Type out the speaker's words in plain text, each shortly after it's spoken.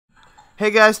Hey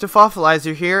guys,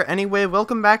 Defoffilizer here. Anyway,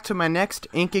 welcome back to my next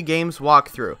Inca Games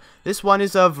walkthrough. This one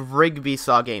is of Rigby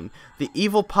Saw Game. The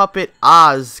evil puppet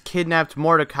Oz kidnapped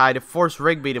Mordecai to force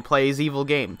Rigby to play his evil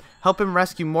game. Help him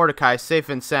rescue Mordecai safe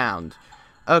and sound.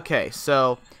 Okay,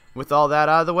 so with all that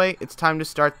out of the way, it's time to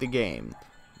start the game.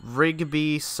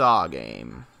 Rigby Saw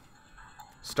Game.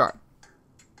 Start.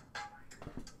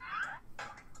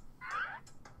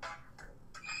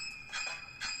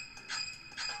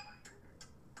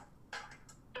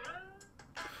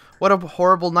 What a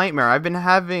horrible nightmare. I've been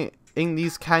having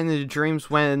these kind of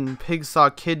dreams when Pigsaw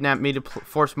kidnapped me to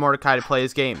force Mordecai to play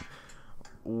his game.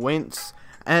 Wince.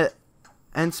 And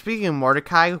speaking of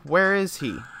Mordecai, where is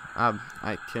he?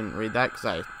 I couldn't read that because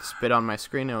I spit on my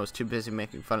screen and I was too busy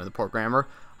making fun of the poor grammar.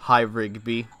 Hi,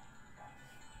 Rigby.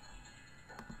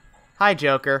 Hi,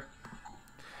 Joker.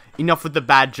 Enough with the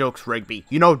bad jokes, Rigby.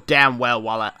 You know damn well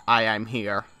while I am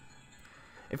here.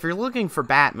 If you're looking for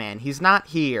Batman, he's not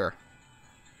here.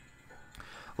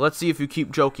 Let's see if you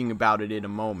keep joking about it in a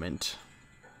moment.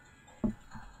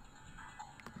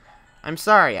 I'm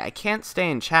sorry, I can't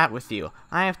stay and chat with you.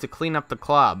 I have to clean up the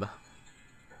club.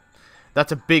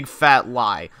 That's a big fat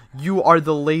lie. You are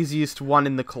the laziest one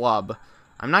in the club.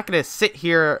 I'm not gonna sit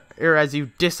here as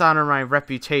you dishonor my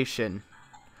reputation.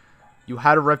 You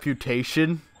had a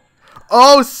reputation?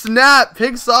 Oh snap!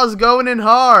 Pigsaw's going in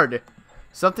hard!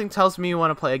 Something tells me you want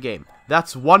to play a game.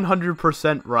 That's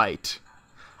 100% right.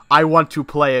 I want to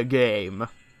play a game.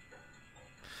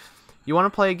 You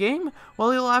want to play a game?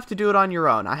 Well, you'll have to do it on your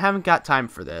own. I haven't got time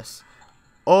for this.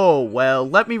 Oh, well,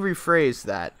 let me rephrase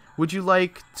that. Would you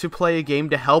like to play a game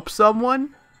to help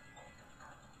someone?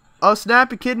 Oh,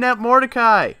 snap, you kidnapped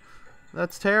Mordecai.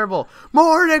 That's terrible.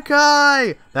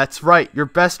 Mordecai! That's right, your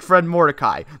best friend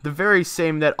Mordecai. The very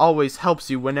same that always helps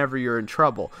you whenever you're in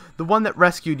trouble. The one that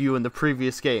rescued you in the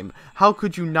previous game. How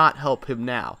could you not help him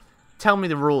now? Tell me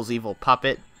the rules, evil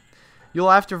puppet. You'll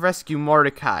have to rescue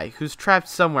Mordecai, who's trapped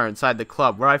somewhere inside the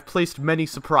club, where I've placed many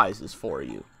surprises for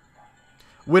you.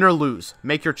 Win or lose,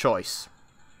 make your choice.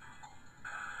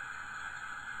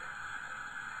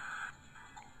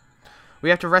 We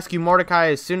have to rescue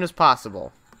Mordecai as soon as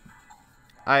possible.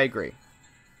 I agree.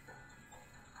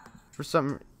 For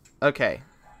some... Okay.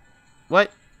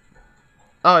 What?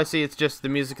 Oh, I see, it's just the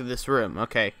music of this room.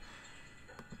 Okay.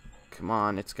 Come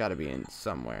on, it's gotta be in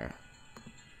somewhere.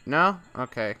 No?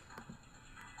 Okay.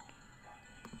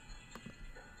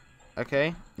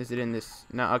 Okay, is it in this?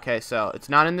 No, okay, so it's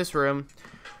not in this room.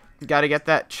 Gotta get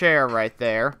that chair right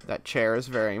there. That chair is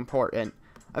very important.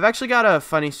 I've actually got a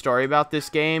funny story about this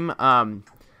game.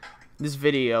 This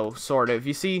video, sort of.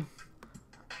 You see,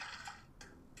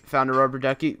 found a rubber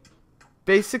ducky.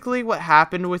 Basically, what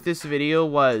happened with this video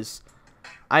was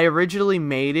I originally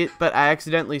made it, but I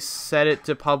accidentally set it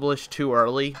to publish too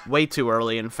early. Way too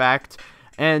early, in fact.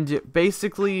 And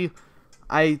basically,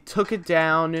 I took it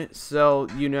down so,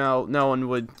 you know, no one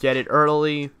would get it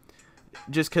early,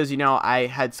 just because, you know, I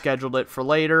had scheduled it for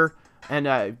later, and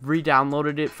I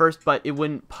re-downloaded it first, but it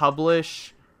wouldn't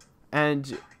publish,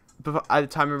 and by the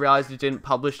time I realized it didn't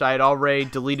publish, I had already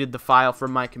deleted the file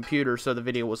from my computer, so the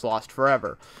video was lost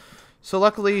forever. So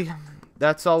luckily,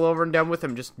 that's all over and done with.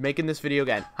 I'm just making this video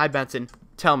again. Hi, Benson.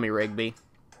 Tell me, Rigby.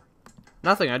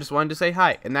 Nothing, I just wanted to say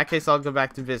hi. In that case, I'll go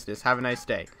back to business. Have a nice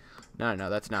day. No,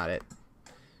 that's not it.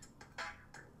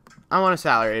 I want a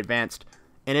salary advanced.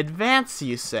 In advance,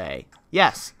 you say?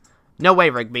 Yes. No way,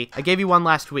 Rigby. I gave you one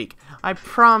last week. I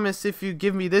promise if you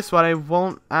give me this one, I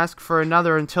won't ask for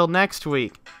another until next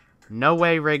week. No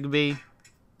way, Rigby.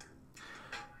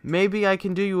 Maybe I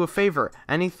can do you a favor.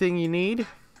 Anything you need?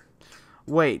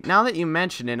 Wait, now that you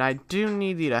mention it, I do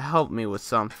need you to help me with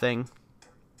something.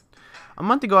 A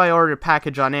month ago, I ordered a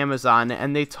package on Amazon,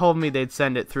 and they told me they'd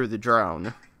send it through the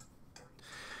drone.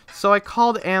 So I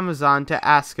called Amazon to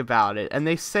ask about it, and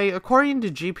they say, according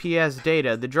to GPS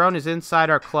data, the drone is inside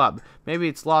our club. Maybe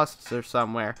it's lost or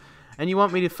somewhere. And you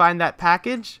want me to find that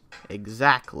package?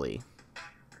 Exactly.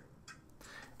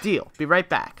 Deal. Be right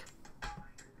back.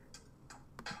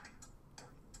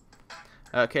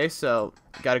 Okay, so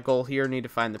got a goal here. Need to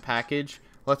find the package.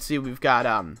 Let's see. We've got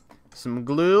some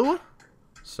glue,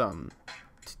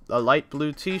 a light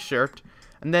blue T-shirt,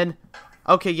 and then.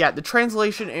 Okay, yeah, the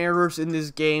translation errors in this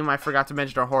game, I forgot to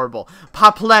mention, are horrible.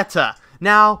 Popletta.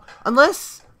 Now,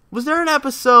 was there an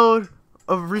episode,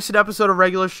 a recent episode of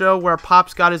Regular Show where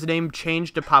Pops got his name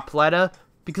changed to Popletta?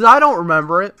 Because I don't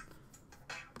remember it.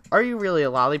 Are you really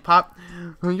a lollipop?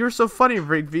 You're so funny,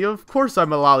 Rigby. Of course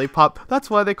I'm a lollipop.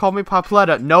 That's why they call me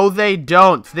Popletta. No, they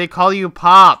don't. They call you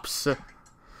Pops.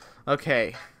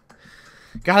 Okay.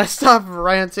 Gotta stop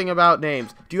ranting about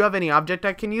names. Do you have any object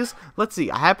I can use? Let's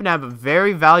see. I happen to have a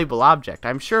very valuable object.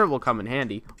 I'm sure it will come in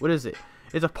handy. What is it?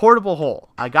 It's a portable hole.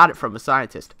 I got it from a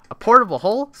scientist. A portable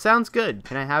hole? Sounds good.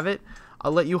 Can I have it?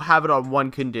 I'll let you have it on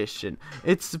one condition.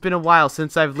 It's been a while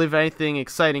since I've lived anything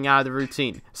exciting out of the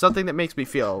routine. Something that makes me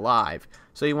feel alive.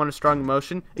 So you want a strong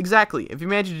emotion? Exactly. If you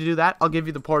manage to do that, I'll give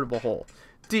you the portable hole.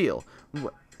 Deal.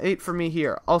 Wait for me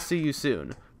here. I'll see you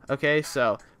soon. Okay,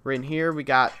 so we're in here. We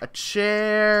got a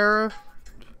chair.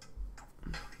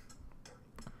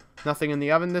 Nothing in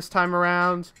the oven this time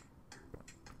around.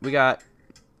 We got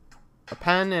a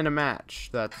pen and a match.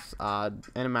 That's odd.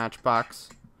 And a matchbox.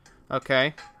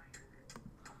 Okay.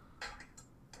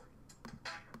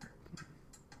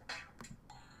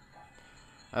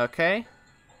 Okay.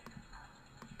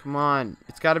 Come on.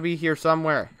 It's got to be here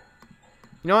somewhere.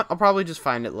 You know what? I'll probably just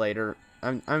find it later.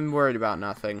 I'm worried about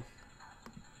nothing.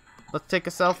 Let's take a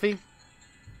selfie.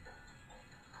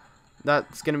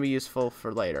 That's going to be useful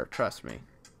for later. Trust me.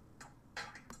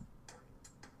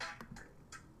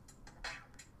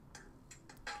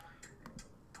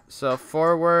 So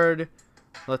forward.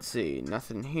 Let's see.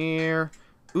 Nothing here.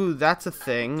 Ooh, that's a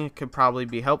thing. It could probably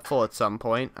be helpful at some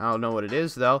point. I don't know what it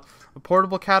is, though. A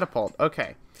portable catapult.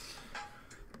 Okay.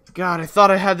 God, I thought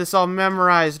I had this all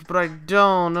memorized, but I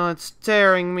don't. Oh, it's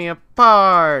tearing me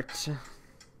apart.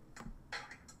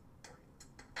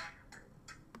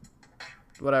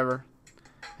 Whatever.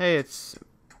 Hey, it's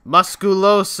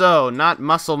Musculoso, not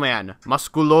Muscle Man.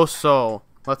 Musculoso.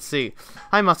 Let's see.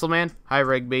 Hi, Muscle Man. Hi,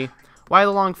 Rigby. Why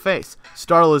the long face?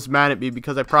 Starla is mad at me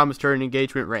because I promised her an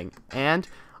engagement ring. And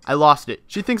I lost it.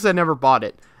 She thinks I never bought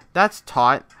it. That's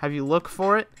taut. Have you looked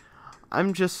for it?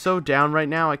 I'm just so down right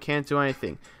now I can't do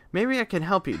anything. Maybe I can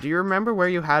help you. Do you remember where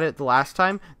you had it the last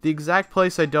time? The exact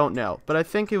place I don't know, but I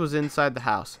think it was inside the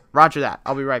house. Roger that.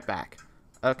 I'll be right back.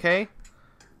 Okay.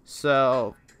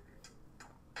 So,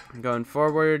 going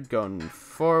forward,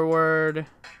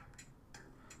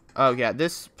 Oh, yeah,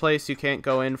 this place you can't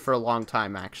go in for a long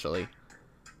time, actually.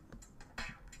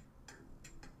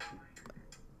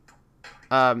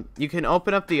 You can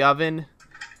open up the oven,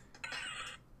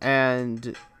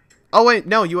 and... Oh, wait,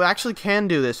 no, you actually can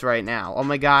do this right now. Oh,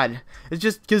 my God. It's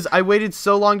just because I waited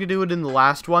so long to do it in the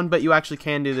last one, but you actually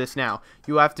can do this now.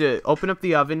 You have to open up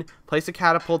the oven, place a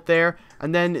catapult there,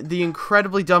 and then the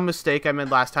incredibly dumb mistake I made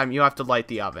last time, you have to light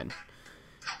the oven.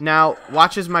 Now,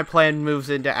 watch as my plan moves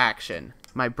into action.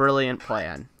 My brilliant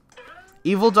plan.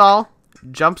 Evil doll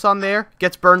jumps on there,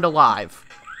 gets burned alive.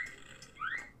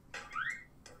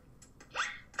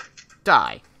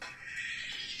 Die.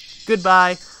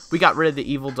 Goodbye. We got rid of the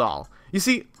evil doll. You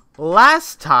see,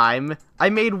 last time, I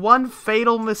made one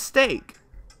fatal mistake.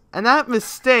 And that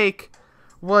mistake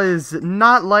was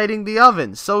not lighting the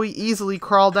oven, so he easily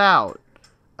crawled out.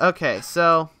 Okay,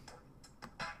 so...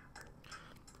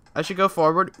 I should go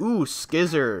forward. Ooh,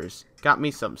 skizzers. Got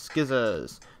me some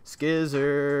skizzers.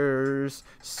 Skizzers.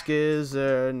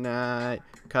 Skizzer night.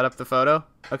 Cut up the photo.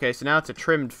 Okay, so now it's a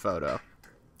trimmed photo.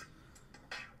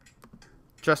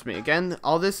 Trust me, again,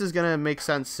 all this is gonna make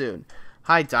sense soon.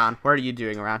 Hi, Don. What are you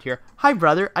doing around here? Hi,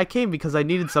 brother. I came because I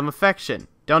needed some affection.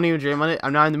 Don't even dream on it.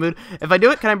 I'm not in the mood. If I do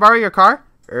it, can I borrow your car?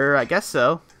 I guess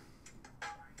so.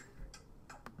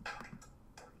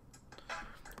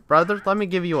 Brother, let me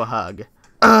give you a hug.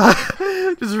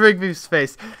 Just Rigby's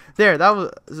face. There, that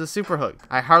was a super hug.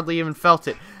 I hardly even felt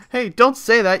it. Hey, don't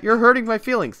say that. You're hurting my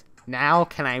feelings. Now,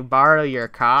 can I borrow your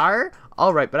car?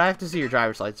 Alright, but I have to see your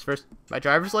driver's license first. My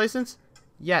driver's license?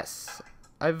 Yes,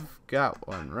 I've got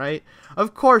one, right?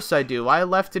 Of course I do. I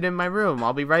left it in my room.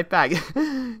 I'll be right back.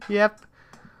 Yep.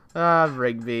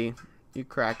 Rigby, you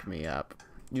crack me up.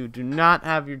 You do not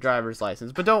have your driver's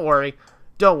license, but don't worry.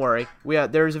 Don't worry.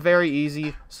 There's a very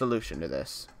easy solution to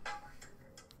this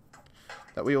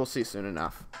that we will see soon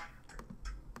enough.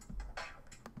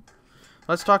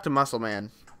 Let's talk to Muscle Man.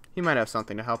 He might have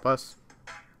something to help us.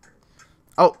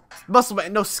 Oh, Muscle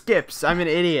Man, no skips. I'm an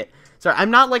idiot. Sorry,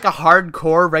 I'm not like a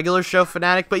hardcore regular show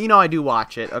fanatic, but you know I do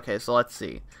watch it. Okay, so let's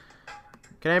see.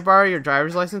 Can I borrow your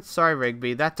driver's license? Sorry,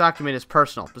 Rigby. That document is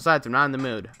personal. Besides, I'm not in the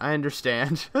mood. I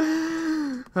understand.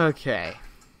 Okay.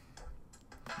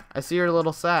 I see you're a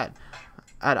little sad.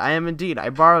 I am indeed.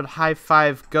 I borrowed High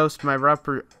Five Ghost my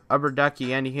rubber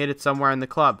ducky, and he hid it somewhere in the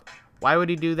club. Why would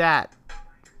he do that?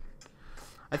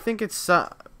 I think it's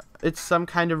some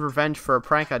kind of revenge for a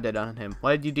prank I did on him.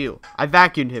 What did you do? I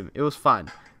vacuumed him. It was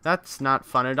fun. That's not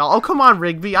fun at all. Oh, come on,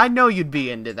 Rigby. I know you'd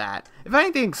be into that. If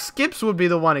anything, Skips would be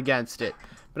the one against it.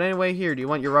 But anyway, here, do you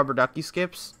want your rubber ducky,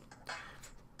 Skips?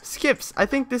 Skips, I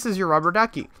think this is your rubber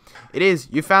ducky. It is.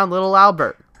 You found little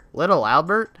Albert. Little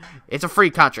Albert? It's a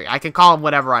free country. I can call him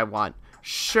whatever I want.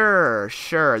 Sure,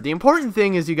 sure. The important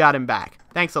thing is you got him back.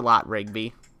 Thanks a lot,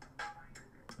 Rigby.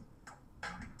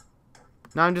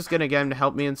 Now I'm just gonna get him to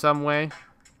help me in some way.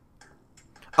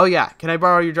 Oh yeah, can I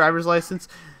borrow your driver's license?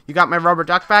 You got my rubber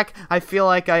duck back? I feel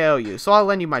like I owe you, so I'll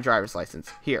lend you my driver's license.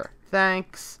 Here.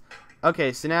 Thanks.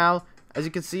 Okay, so now, as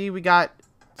you can see, we got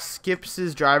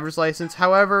Skips' driver's license.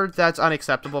 However, that's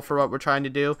unacceptable for what we're trying to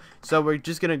do. So we're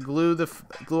just gonna glue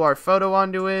our photo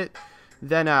onto it,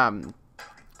 then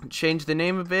change the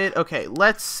name of it. Okay,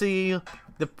 let's see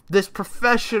this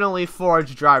professionally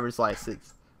forged driver's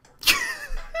license.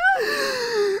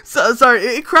 So sorry,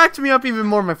 it cracked me up even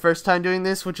more my first time doing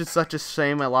this, which is such a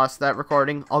shame I lost that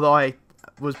recording. Although I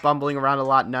was bumbling around a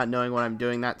lot, not knowing what I'm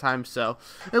doing that time. So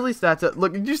at least that's it.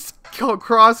 Look, you just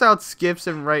cross out Skips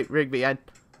and write Rigby.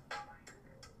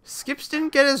 Skips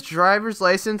didn't get his driver's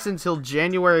license until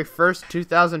January 1st,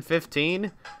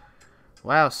 2015.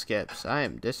 Wow, Skips, I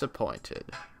am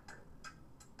disappointed.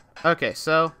 Okay,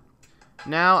 so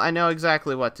now I know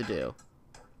exactly what to do.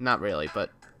 Not really, but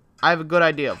I have a good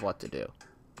idea of what to do.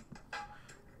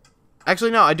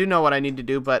 Actually, no, I do know what I need to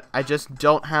do, but I just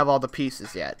don't have all the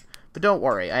pieces yet. But don't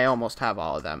worry, I almost have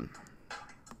all of them.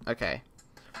 Okay.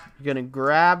 You're gonna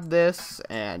grab this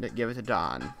and give it to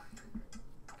Don.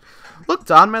 Look,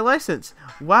 Don, my license.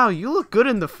 Wow, you look good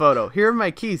in the photo. Here are my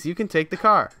keys. You can take the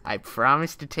car. I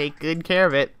promise to take good care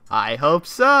of it. I hope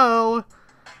so.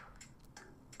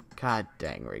 God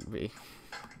dang, Rigby.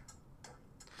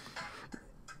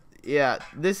 Yeah,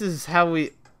 this is how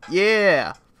we...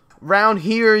 Yeah. Round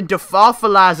here in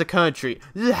Defawfalizer country.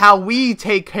 This is how we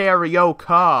take care of your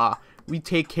car. We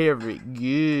take care of it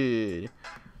good.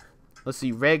 Let's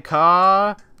see. Red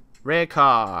car. Red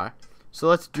car. So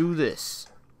let's do this.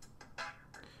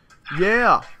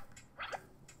 Yeah.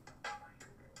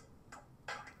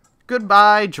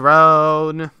 Goodbye,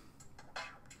 drone. And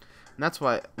that's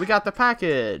why we got the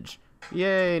package.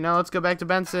 Yay, now let's go back to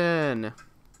Benson.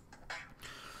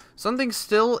 Something's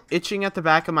still itching at the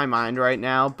back of my mind right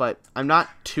now, but I'm not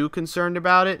too concerned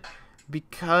about it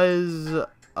because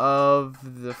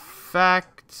of the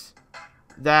fact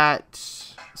that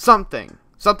something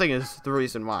is the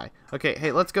reason why. Okay,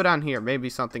 hey, let's go down here. Maybe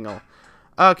something will...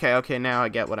 Okay, now I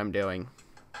get what I'm doing.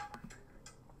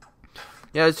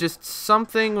 Yeah, it's just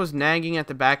something was nagging at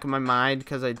the back of my mind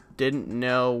because I didn't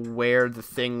know where the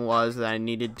thing was that I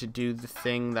needed to do the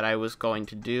thing that I was going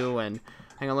to do. And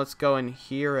hang on, let's go in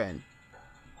here and...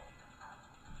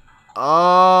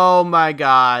 Oh my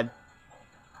god.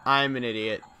 I'm an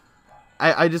idiot.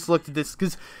 I just looked at this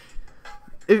because...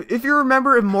 If you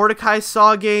remember in Rigby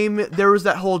Saw Game, there was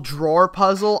that whole drawer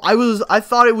puzzle. I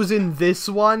thought it was in this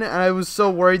one, and I was so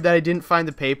worried that I didn't find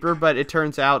the paper, but it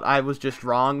turns out I was just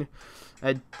wrong.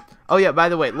 Oh yeah, by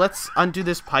the way, let's undo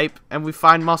this pipe, and we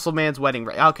find Muscle Man's wedding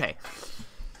ring. Okay.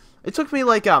 It took me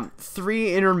like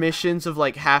 3 intermissions of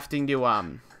like having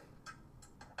to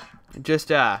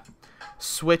just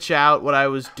switch out what I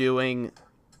was doing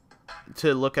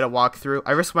to look at a walkthrough.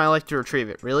 I risked my life to retrieve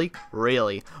it. Really?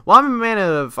 Really? Well, I'm a man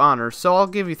of honor, so I'll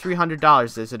give you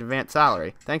 $300 as an advance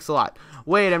salary. Thanks a lot.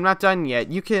 Wait, I'm not done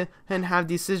yet. You can have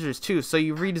these scissors too, so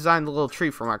you redesigned the little tree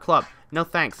from our club. No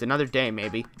thanks, another day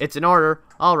maybe. It's an order.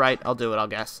 Alright, I'll do it, I'll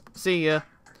guess. See ya.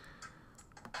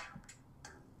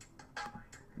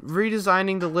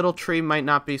 Redesigning the little tree might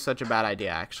not be such a bad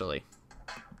idea, actually.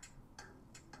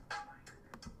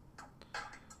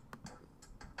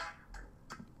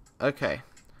 Okay.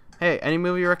 Hey, any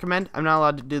movie you recommend? I'm not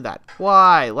allowed to do that.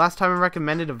 Why? Last time I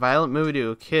recommended a violent movie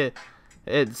to a kid.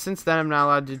 Since then, I'm not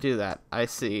allowed to do that. I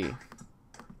see.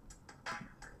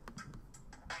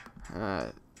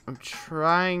 I'm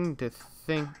trying to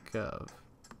think of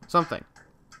something.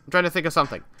 I'm trying to think of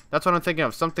something. That's what I'm thinking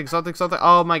of. Something.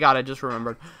 Oh my god, I just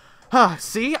remembered. Huh,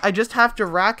 see? I just have to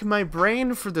rack my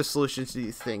brain for the solutions to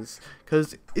these things.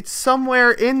 Because it's somewhere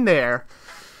in there.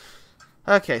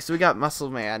 Okay, so we got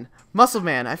Muscle Man. Muscle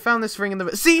Man, I found this ring in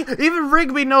the... See? Even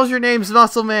Rigby knows your name's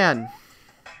Muscle Man.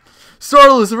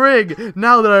 Starless ring!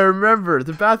 Now that I remember,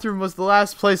 the bathroom was the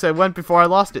last place I went before I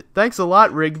lost it. Thanks a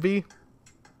lot, Rigby.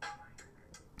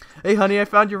 Hey, honey, I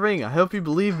found your ring. I hope you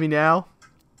believe me now.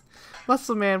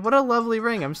 Muscle Man, what a lovely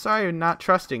ring. I'm sorry I'm not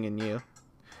trusting in you.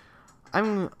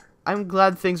 I'm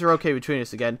glad things are okay between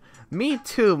us again. Me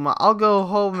too, Ma. I'll go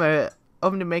home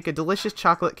to make a delicious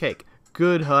chocolate cake.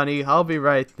 Good, honey. I'll be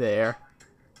right there.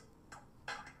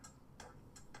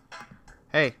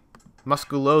 Hey,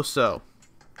 Musculoso.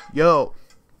 Yo,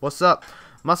 what's up?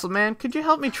 Muscle Man, could you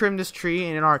help me trim this tree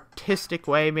in an artistic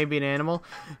way, maybe an animal?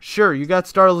 Sure, you got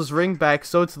Starla's ring back,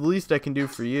 so it's the least I can do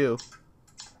for you.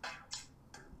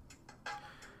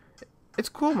 It's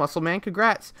cool, Muscle Man.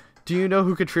 Congrats. Do you know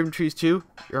who could trim trees too?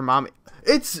 Your mom.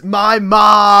 It's my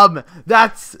mom!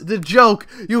 That's the joke!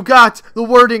 You got the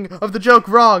wording of the joke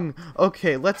wrong!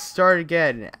 Okay, let's start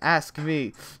again. Ask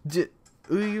me. Do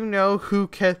you know who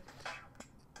can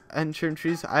enter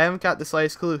trees? I haven't got the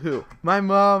slightest clue who. My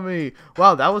mommy!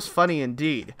 Wow, that was funny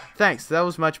indeed. Thanks, that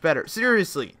was much better.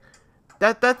 Seriously.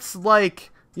 That's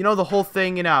like, you know, the whole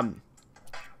thing in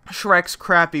Shrek's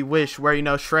Crappy Wish, where, you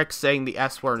know, Shrek's saying the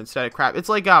S word instead of crap. It's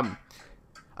like,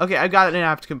 okay, I got an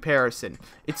apt comparison.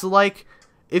 It's like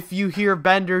if you hear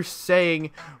Bender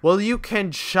saying, well, you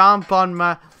can chomp on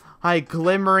my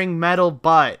glimmering metal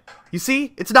butt. You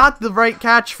see? It's not the right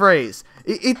catchphrase.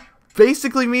 It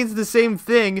basically means the same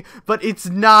thing, but it's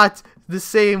not the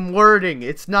same wording.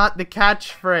 It's not the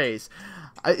catchphrase.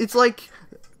 It's like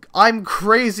I'm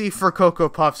crazy for Cocoa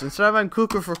Puffs instead of I'm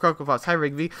cuckoo for Cocoa Puffs. Hi,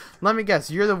 Rigby. Let me guess.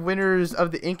 You're the winners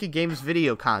of the Inca Games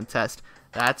video contest.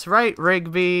 That's right,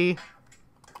 Rigby.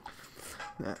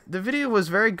 The video was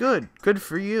very good. Good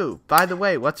for you. By the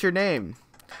way, what's your name?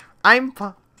 I'm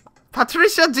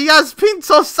Patricia Diaz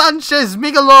Pinto Sanchez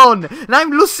Miguelon, and I'm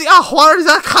Lucia Juarez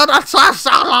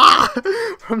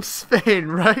from Spain,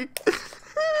 right?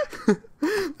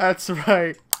 That's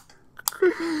right.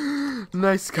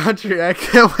 Nice country. I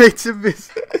can't wait to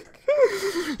visit.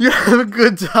 You have a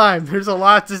good time. There's a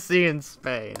lot to see in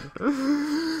Spain.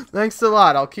 Thanks a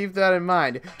lot. I'll keep that in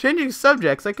mind. Changing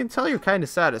subjects, I can tell you're kind of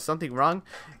sad. Is something wrong?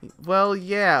 Well,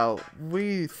 yeah.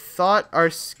 We thought our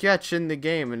sketch in the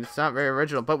game, and it's not very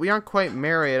original, but we aren't quite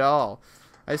merry at all.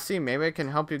 I see. Maybe I can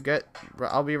help you get...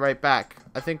 I'll be right back.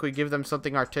 I think we give them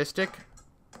something artistic.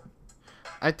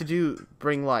 I have to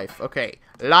bring life. Okay.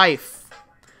 Life.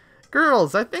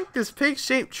 Girls, I think this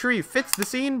pig-shaped tree fits the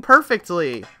scene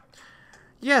perfectly.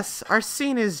 Yes, our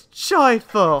scene is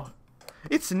joyful.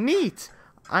 It's neat.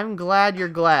 I'm glad you're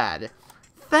glad.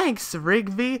 Thanks,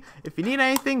 Rigby. If you need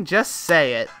anything, just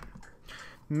say it.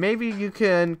 Maybe you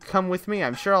can come with me.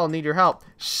 I'm sure I'll need your help.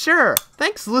 Sure.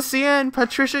 Thanks, Lucienne.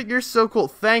 Patricia, you're so cool.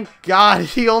 Thank God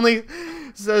he only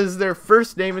says their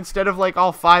first name instead of, like,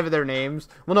 all 5 of their names.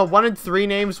 Well, no, one had 3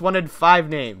 names, one had 5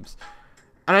 names.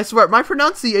 And I swear, my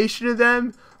pronunciation of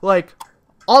them, like,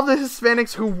 all the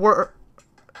Hispanics who weren't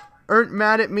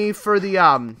mad at me for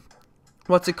the,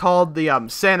 what's it called? The,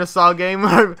 Santa Saw Game,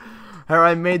 where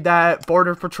I made that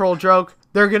Border Patrol joke.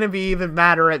 They're gonna be even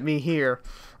madder at me here.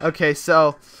 Okay,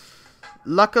 so,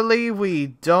 luckily, we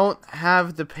don't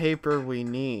have the paper we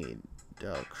need.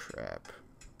 Oh, crap.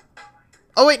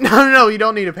 Oh, wait, no, you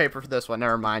don't need a paper for this one.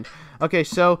 Never mind. Okay,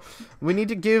 so, we need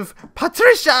to give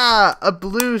Patricia a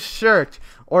blue shirt.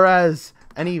 Or as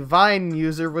any Vine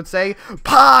user would say,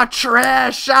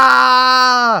 Patricia!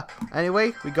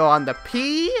 Anyway, we go on the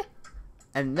P,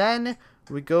 and then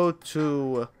we go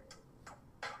to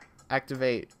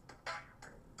activate.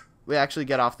 We actually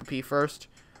get off the P first.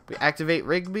 We activate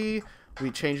Rigby.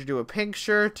 We change it to a pink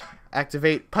shirt.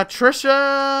 Activate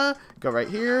Patricia. Go right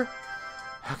here.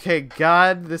 Okay,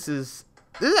 God, this is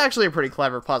actually a pretty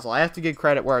clever puzzle. I have to give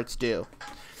credit where it's due.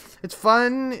 It's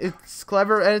fun, it's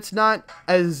clever, and it's not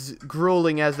as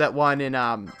grueling as that one in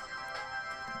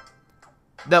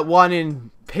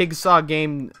Pig Saw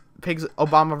Game,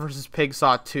 Obama vs. Pig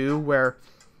Saw 2, where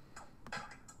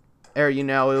you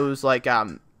know, it was like,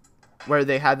 where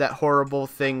they had that horrible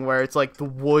thing where it's like the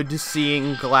wood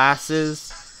seeing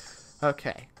glasses.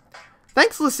 Okay.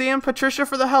 Thanks, Lucia and Patricia,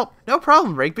 for the help. No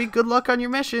problem, Rigby. Good luck on your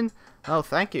mission. Oh,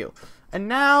 thank you. And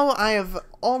now I have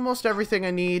almost everything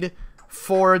I need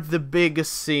for the big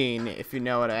scene, if you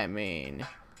know what I mean.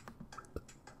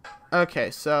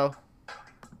 Okay, so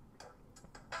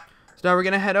now we're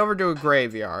gonna head over to a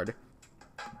graveyard.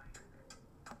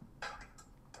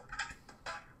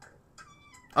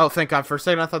 Oh, thank God. For a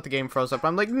second, I thought the game froze up.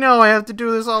 I'm like, no, I have to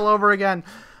do this all over again.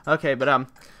 Okay, but,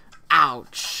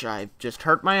 ouch. I just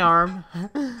hurt my arm.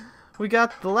 We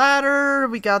got the ladder.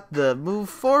 We got the move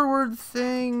forward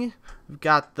thing. We've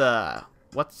got the...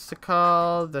 What's it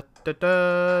called?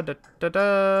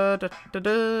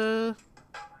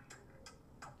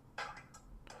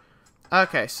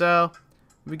 Okay, so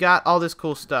we got all this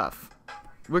cool stuff.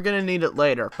 We're gonna need it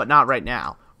later, but not right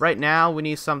now. Right now, we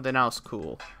need something else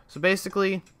cool. So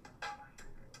basically,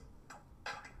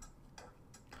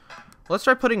 let's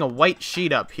try putting a white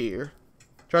sheet up here.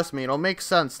 Trust me, it'll make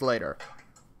sense later.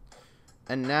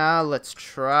 And now let's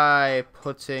try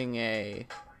putting a...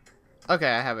 Okay,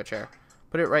 I have a chair.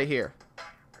 Put it right here.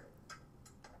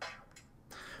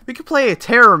 We could play a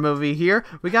terror movie here.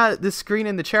 We got this screen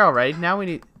in the chair already. Now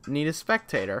we need a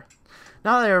spectator.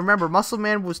 Now that I remember, Muscle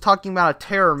Man was talking about a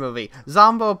terror movie.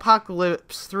 Zombo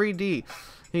Apocalypse 3D.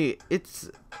 It's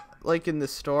like in the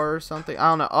store or something. I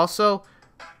don't know. Also,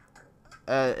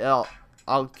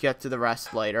 I'll get to the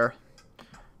rest later.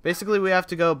 Basically, we have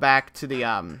to go back to the,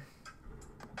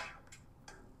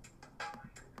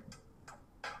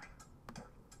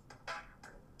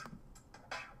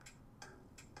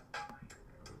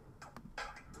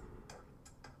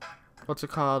 what's it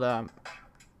called?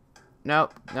 No.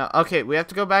 Okay, we have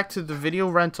to go back to the video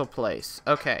rental place.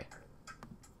 Okay.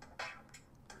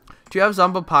 Do you have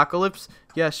Zombopocalypse?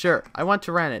 Yeah, sure. I want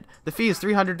to rent it. The fee is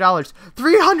 $300.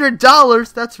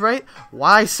 $300? That's right.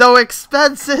 Why so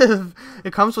expensive?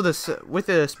 It comes with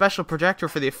a special projector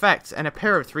for the effects and a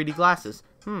pair of 3D glasses.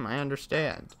 I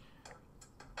understand.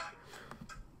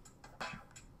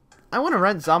 I want to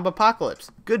rent Zombopocalypse.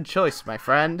 Good choice, my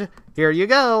friend. Here you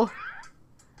go.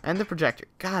 And the projector.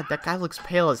 God, that guy looks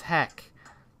pale as heck.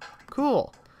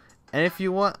 Cool. And if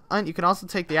you want, you can also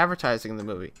take the advertising in the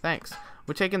movie. Thanks.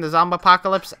 We're taking the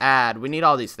Zombopocalypse ad. We need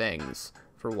all these things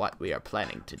for what we are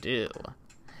planning to do.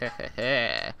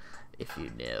 If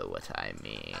you know what I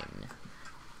mean.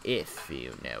 If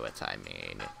you know what I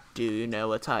mean. Do you know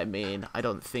what I mean? I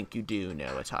don't think you do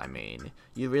know what I mean.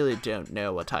 You really don't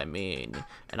know what I mean.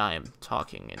 And I am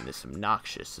talking in this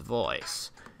obnoxious voice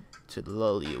to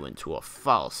lull you into a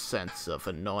false sense of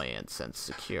annoyance and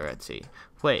security.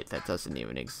 Wait, that doesn't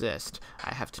even exist.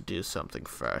 I have to do something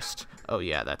first. Oh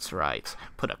yeah, that's right.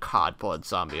 Put a cardboard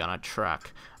zombie on a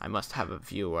truck. I must have a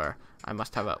viewer. I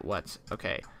must have a what?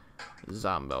 Okay.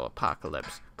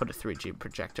 Zombopocalypse. Put a 3G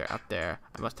projector up there.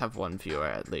 I must have one viewer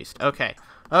at least. Okay.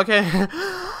 Okay.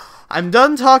 I'm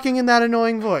done talking in that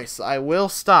annoying voice. I will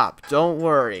stop. Don't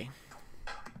worry.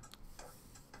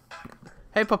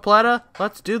 Hey, Papletta,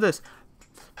 let's do this.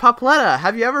 Papletta,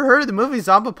 have you ever heard of the movie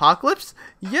Zombopocalypse?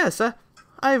 Yes,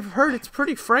 I've heard it's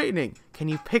pretty frightening. Can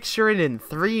you picture it in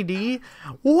 3D?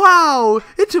 Wow,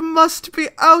 it must be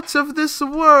out of this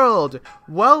world.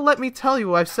 Well, let me tell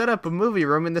you, I've set up a movie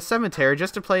room in the cemetery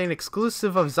just to play an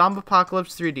exclusive of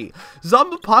Zombopocalypse 3D.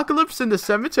 Zombopocalypse in the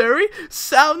cemetery?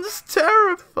 Sounds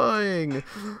terrifying.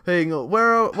 Hey,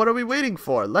 what are we waiting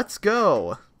for? Let's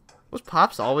go. Was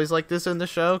Pops always like this in the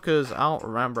show? Because I don't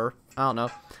remember. I don't know.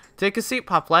 Take a seat,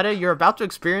 Popletta. You're about to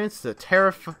experience the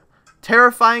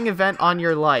terrifying event on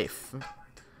your life.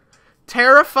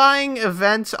 Terrifying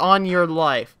event on your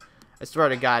life. I swear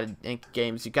to God, Ink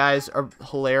Games, you guys are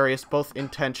hilarious, both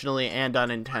intentionally and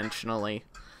unintentionally.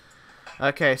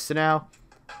 Okay, so now,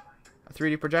 a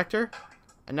 3D projector.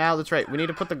 And now, that's right, we need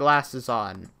to put the glasses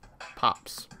on.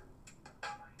 Pops.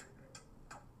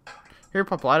 Here,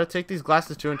 Popletta, take these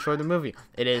glasses to enjoy the movie.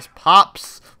 It is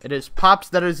Pops. It is Pops.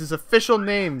 That is his official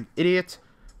name, idiot.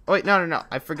 Oh, wait, no.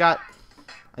 I forgot.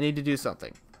 I need to do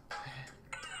something.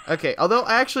 Okay, although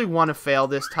I actually want to fail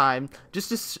this time, just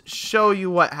to show you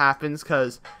what happens,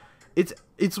 because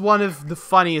it's one of the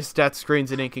funniest death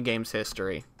screens in Inca Games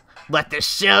history. Let the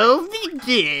show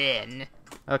begin!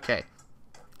 Okay.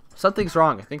 Something's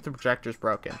wrong. I think the projector's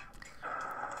broken.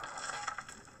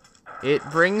 It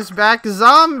brings back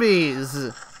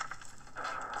zombies!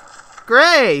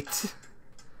 Great!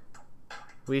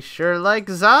 We sure like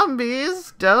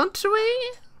zombies, don't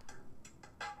we?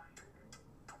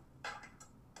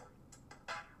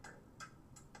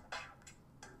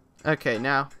 Okay,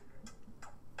 now.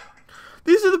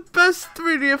 These are the best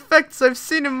 3D effects I've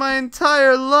seen in my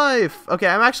entire life! Okay,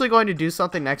 I'm actually going to do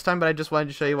something next time, but I just wanted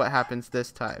to show you what happens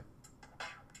this time.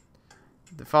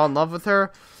 They fall in love with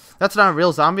her. That's not a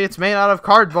real zombie, it's made out of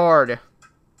cardboard.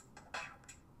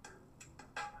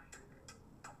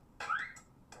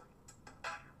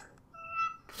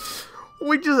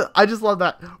 I just love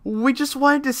that. We just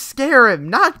wanted to scare him,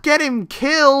 not get him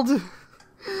killed.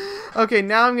 Okay,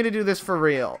 now I'm gonna do this for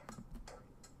real.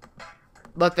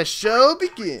 Let the show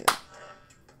begin.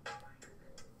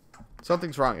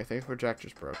 Something's wrong, I think the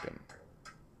projector's broken.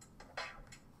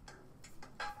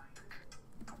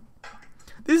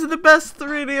 These are the best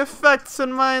 3D effects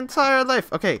in my entire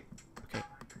life. Okay.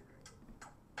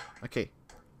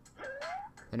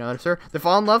 I notice her. They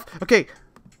fall in love. Okay.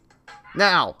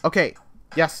 Now. Okay.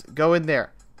 Yes, go in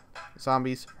there.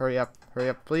 Zombies, hurry up. Hurry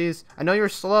up, please. I know you're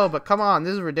slow, but come on.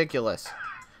 This is ridiculous.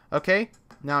 Okay.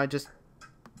 Now I just...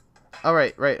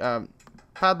 Alright, right.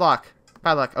 Padlock.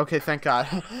 Padlock. Okay, thank God.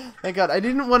 Thank God. I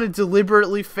didn't want to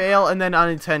deliberately fail and then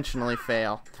unintentionally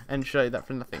fail. And show you that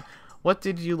for nothing. What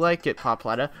did you like it,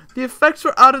 Popletta? The effects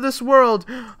were out of this world.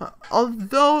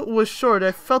 Although it was short,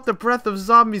 I felt the breath of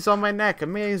zombies on my neck.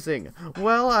 Amazing.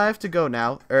 Well, I have to go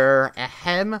now.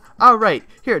 Ahem. Alright.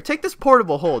 Here, take this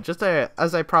portable hold, just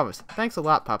as I promised. Thanks a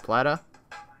lot, Popletta.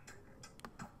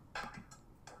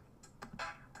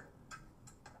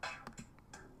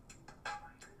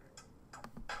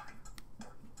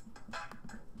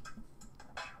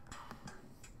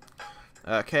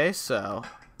 Okay, so...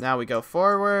 Now we go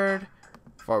forward,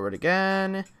 Forward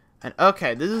again. And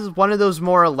okay, this is one of those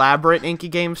more elaborate Inky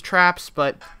Games traps,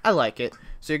 but I like it.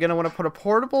 So you're going to want to put a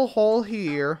portable hole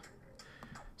here.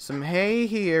 Some hay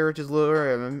here, just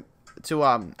lure him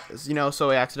to, you know, so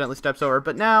he accidentally steps over.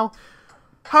 But now,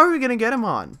 how are we going to get him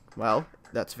on? Well,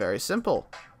 that's very simple.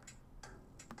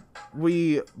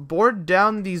 We board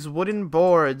down these wooden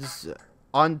boards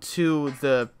onto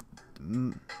the...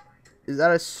 Is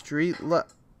that a street?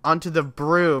 Onto the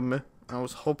broom. I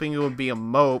was hoping it would be a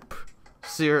mope.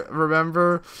 See,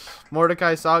 remember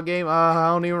Mordecai Saw Game? I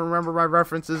don't even remember my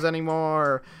references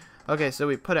anymore. Okay, so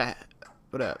we put a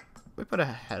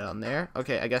head on there.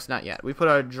 Okay, I guess not yet. We put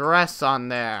a dress on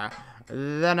there,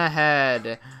 then a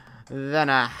head, then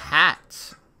a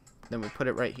hat. Then we put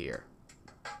it right here.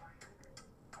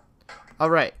 All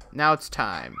right, now it's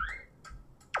time.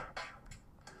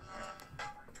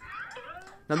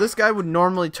 Now this guy would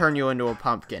normally turn you into a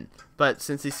pumpkin, but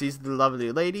since he sees the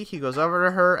lovely lady, he goes over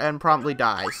to her and promptly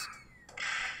dies.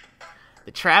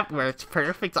 The trap works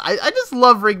perfect. I just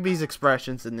love Rigby's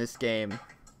expressions in this game.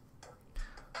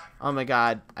 Oh my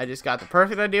god, I just got the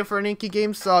perfect idea for an Inky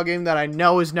Games Saw game that I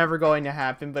know is never going to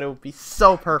happen, but it would be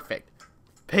so perfect.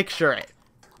 Picture it.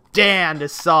 Dan to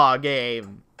Saw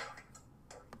Game.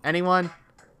 Anyone?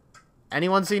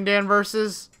 Anyone seen Dan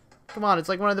Versus? Come on, it's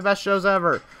like one of the best shows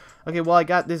ever. Okay, well, I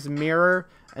got this mirror,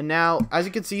 and now, as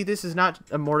you can see, this is not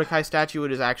a Mordecai statue,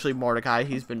 it is actually Mordecai.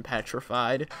 He's been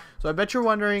petrified. So I bet you're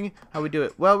wondering how we do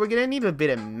it. Well, we're gonna need a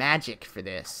bit of magic for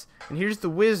this. And here's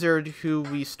the wizard who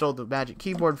we stole the magic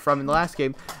keyboard from in the last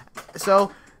game.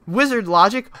 So, wizard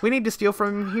logic, we need to steal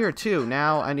from him here, too.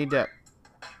 Now, I need to...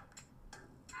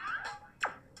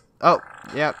 Oh,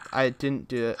 yep, I didn't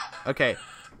do it. Okay.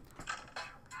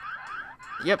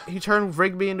 Yep, he turned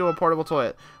Rigby into a portable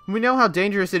toilet. We know how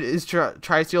dangerous it is to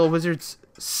try to steal a wizard's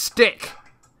stick.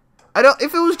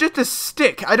 If it was just a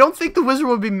stick, I don't think the wizard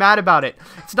would be mad about it.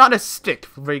 It's not a stick,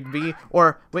 Rigby.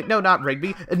 Or, wait, no, not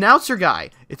Rigby. Announcer guy.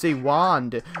 It's a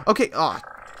wand. Okay,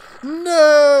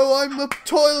 no, I'm a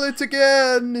toilet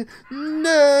again.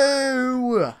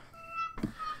 No.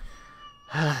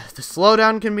 The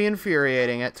slowdown can be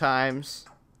infuriating at times.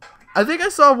 I think I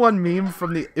saw one meme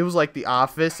from it was like The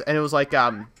Office, and it was like,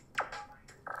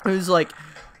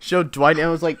 showed Dwight, and it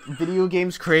was like, video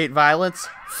games create violence?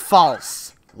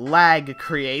 False. Lag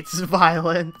creates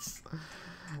violence.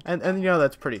 And you know,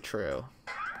 that's pretty true.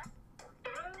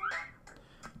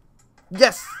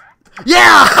 Yes!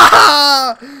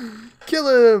 Yeah!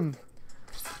 Kill him!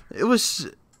 It was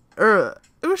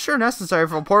sure necessary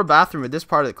for a poor bathroom in this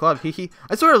part of the club.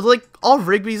 I sort of like all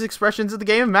Rigby's expressions in the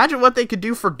game. Imagine what they could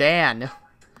do for Dan.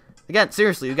 Again,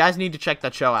 seriously, you guys need to check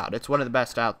that show out. It's one of the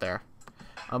best out there.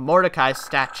 A Mordecai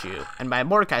statue. And by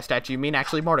Mordecai statue, you mean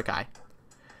actually Mordecai.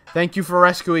 Thank you for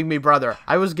rescuing me, brother.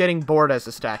 I was getting bored as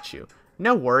a statue.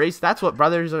 No worries. That's what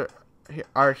brothers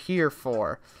are here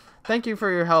for. Thank you for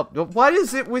your help. What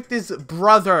is it with this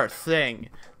brother thing?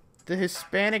 The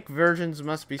Hispanic versions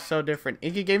must be so different.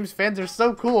 Inky Games fans are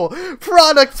so cool.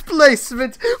 Product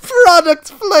placement!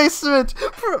 Product placement!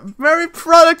 Merry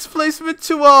product placement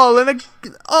to all! And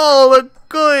a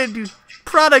good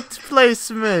product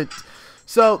placement!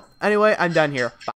 So, anyway, I'm done here. Bye.